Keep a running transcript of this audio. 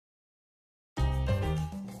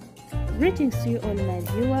Greetings to you all my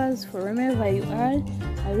viewers from wherever you are.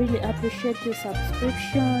 I really appreciate your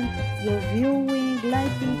subscription, your viewing,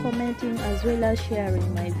 liking, commenting, as well as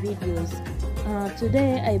sharing my videos.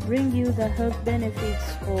 Today I bring you the health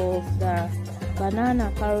benefits of the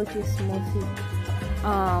banana carrot smoothie.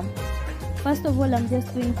 First of all, I'm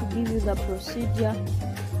just going to give you the procedure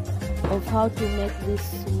of how to make this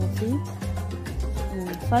smoothie.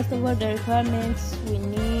 First of all, the requirements: we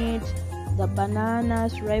need the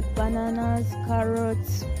bananas, ripe bananas,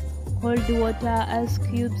 carrots, cold water, ice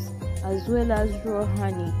cubes, as well as raw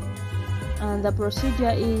honey. And the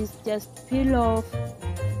procedure is just peel off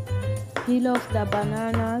the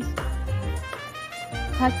bananas,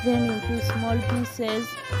 cut them into small pieces,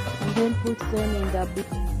 and then put them in the bowl.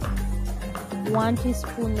 1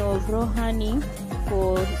 teaspoon of raw honey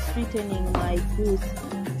for sweetening my juice.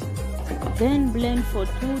 Then blend for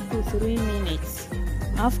 2 to 3 minutes.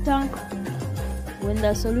 After, when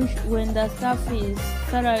the stuff is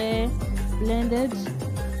thoroughly blended,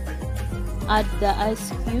 add the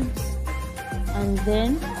ice cubes and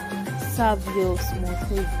then serve your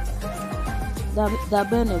smoothie. The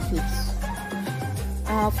benefits: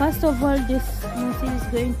 first of all, this smoothie is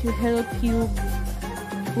going to help you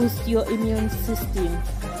boost your immune system,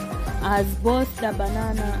 as both the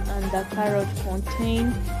banana and the carrot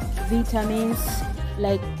contain vitamins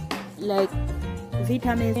like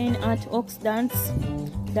vitamins and antioxidants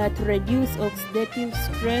that reduce oxidative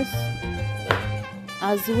stress,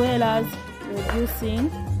 as well as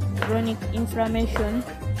reducing chronic inflammation,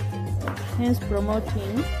 hence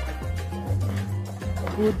promoting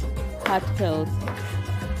good heart health.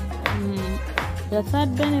 The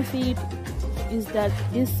third benefit is that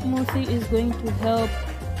this smoothie is going to help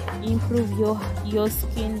improve your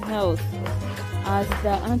skin health, as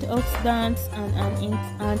the antioxidants and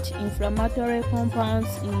anti-inflammatory compounds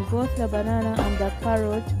in both the banana and the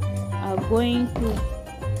carrot are going to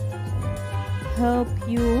help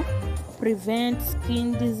you prevent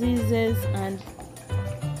skin diseases and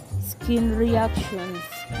skin reactions,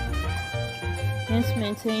 hence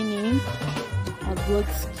maintaining a good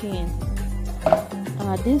skin.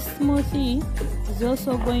 This smoothie is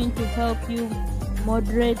also going to help you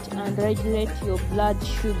moderate and regulate your blood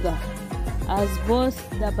sugar, as both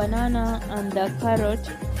the banana and the carrot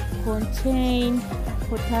contain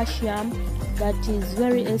potassium that is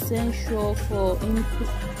very essential for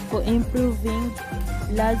improving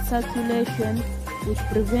blood circulation, which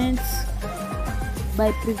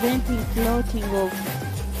preventing clogging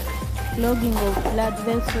of blood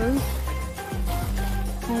vessels,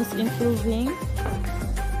 hence improving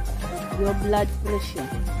your blood pressure,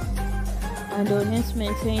 and hence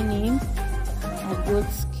maintaining a good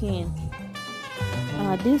skin.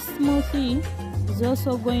 This smoothie is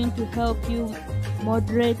also going to help you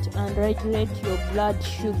moderate and regulate your blood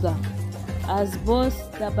sugar, as both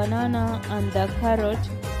the banana and the carrot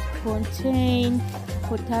contain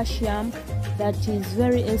potassium that is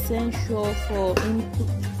very essential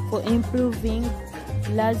for improving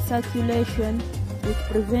blood circulation, which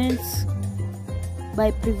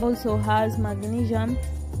also has magnesium,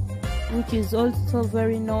 which is also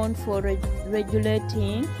very known for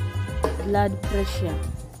regulating blood pressure.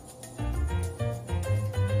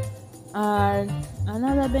 And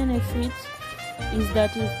another benefit is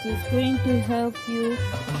that it is going to help you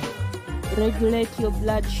regulate your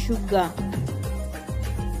blood sugar,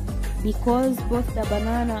 because both the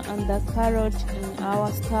banana and the carrot in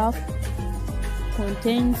our stuff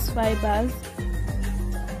contains fibers,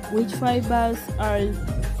 which fibers are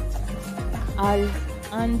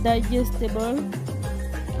undigestible,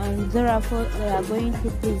 and therefore they are going to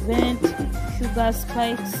prevent sugar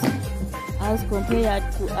spikes as compared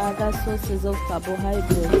to other sources of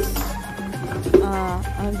carbohydrates.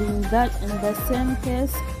 And in the same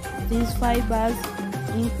case, these fibers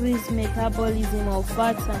increase metabolism of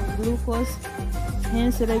fats and glucose,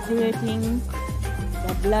 hence regulating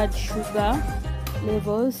the blood sugar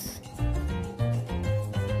levels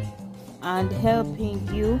and helping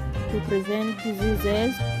you to prevent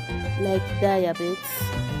diseases like diabetes.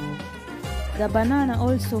 The banana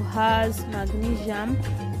also has magnesium,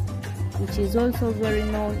 which is also very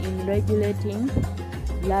known in regulating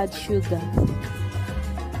blood sugar.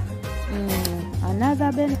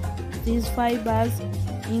 Another benefit: these fibers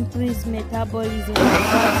increase metabolism of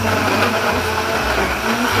fats and glucose,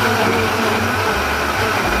 hence regulating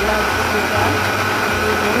blood sugar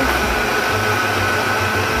levels and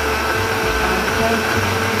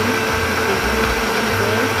helping you to prevent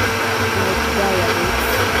diseases like diabetes.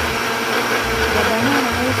 The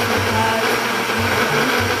banana also has magnesium,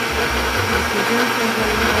 which is also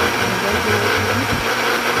very known in regulating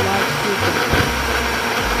blood sugar.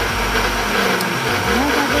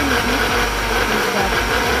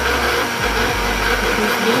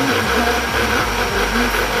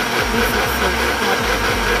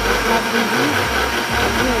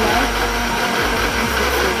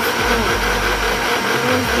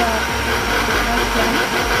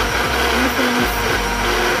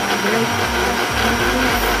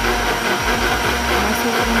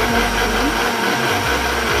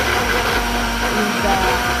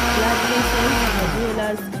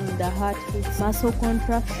 the heart muscle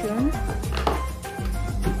contraction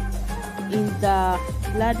in the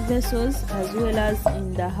blood vessels as well as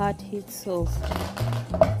in the heart itself.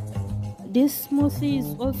 This smoothie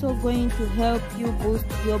is also going to help you boost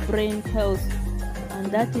your brain health,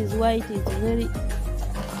 and that is why it is very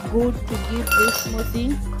good to give this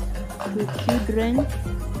smoothie to children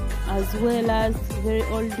as well as very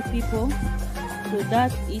old people, so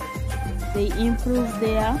that they improve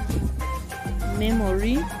their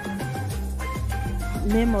memory,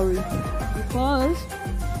 because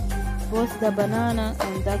both the banana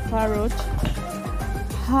and the carrot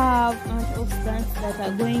have antioxidants that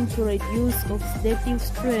are going to reduce oxidative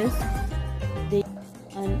stress.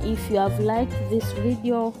 And if you have liked this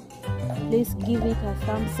video, please give it a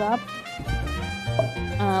thumbs up,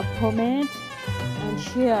 comment and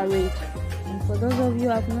share it. And for those of you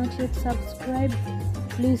who have not yet subscribed,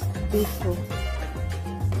 please do so.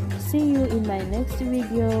 See you in my next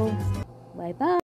video. Bye bye.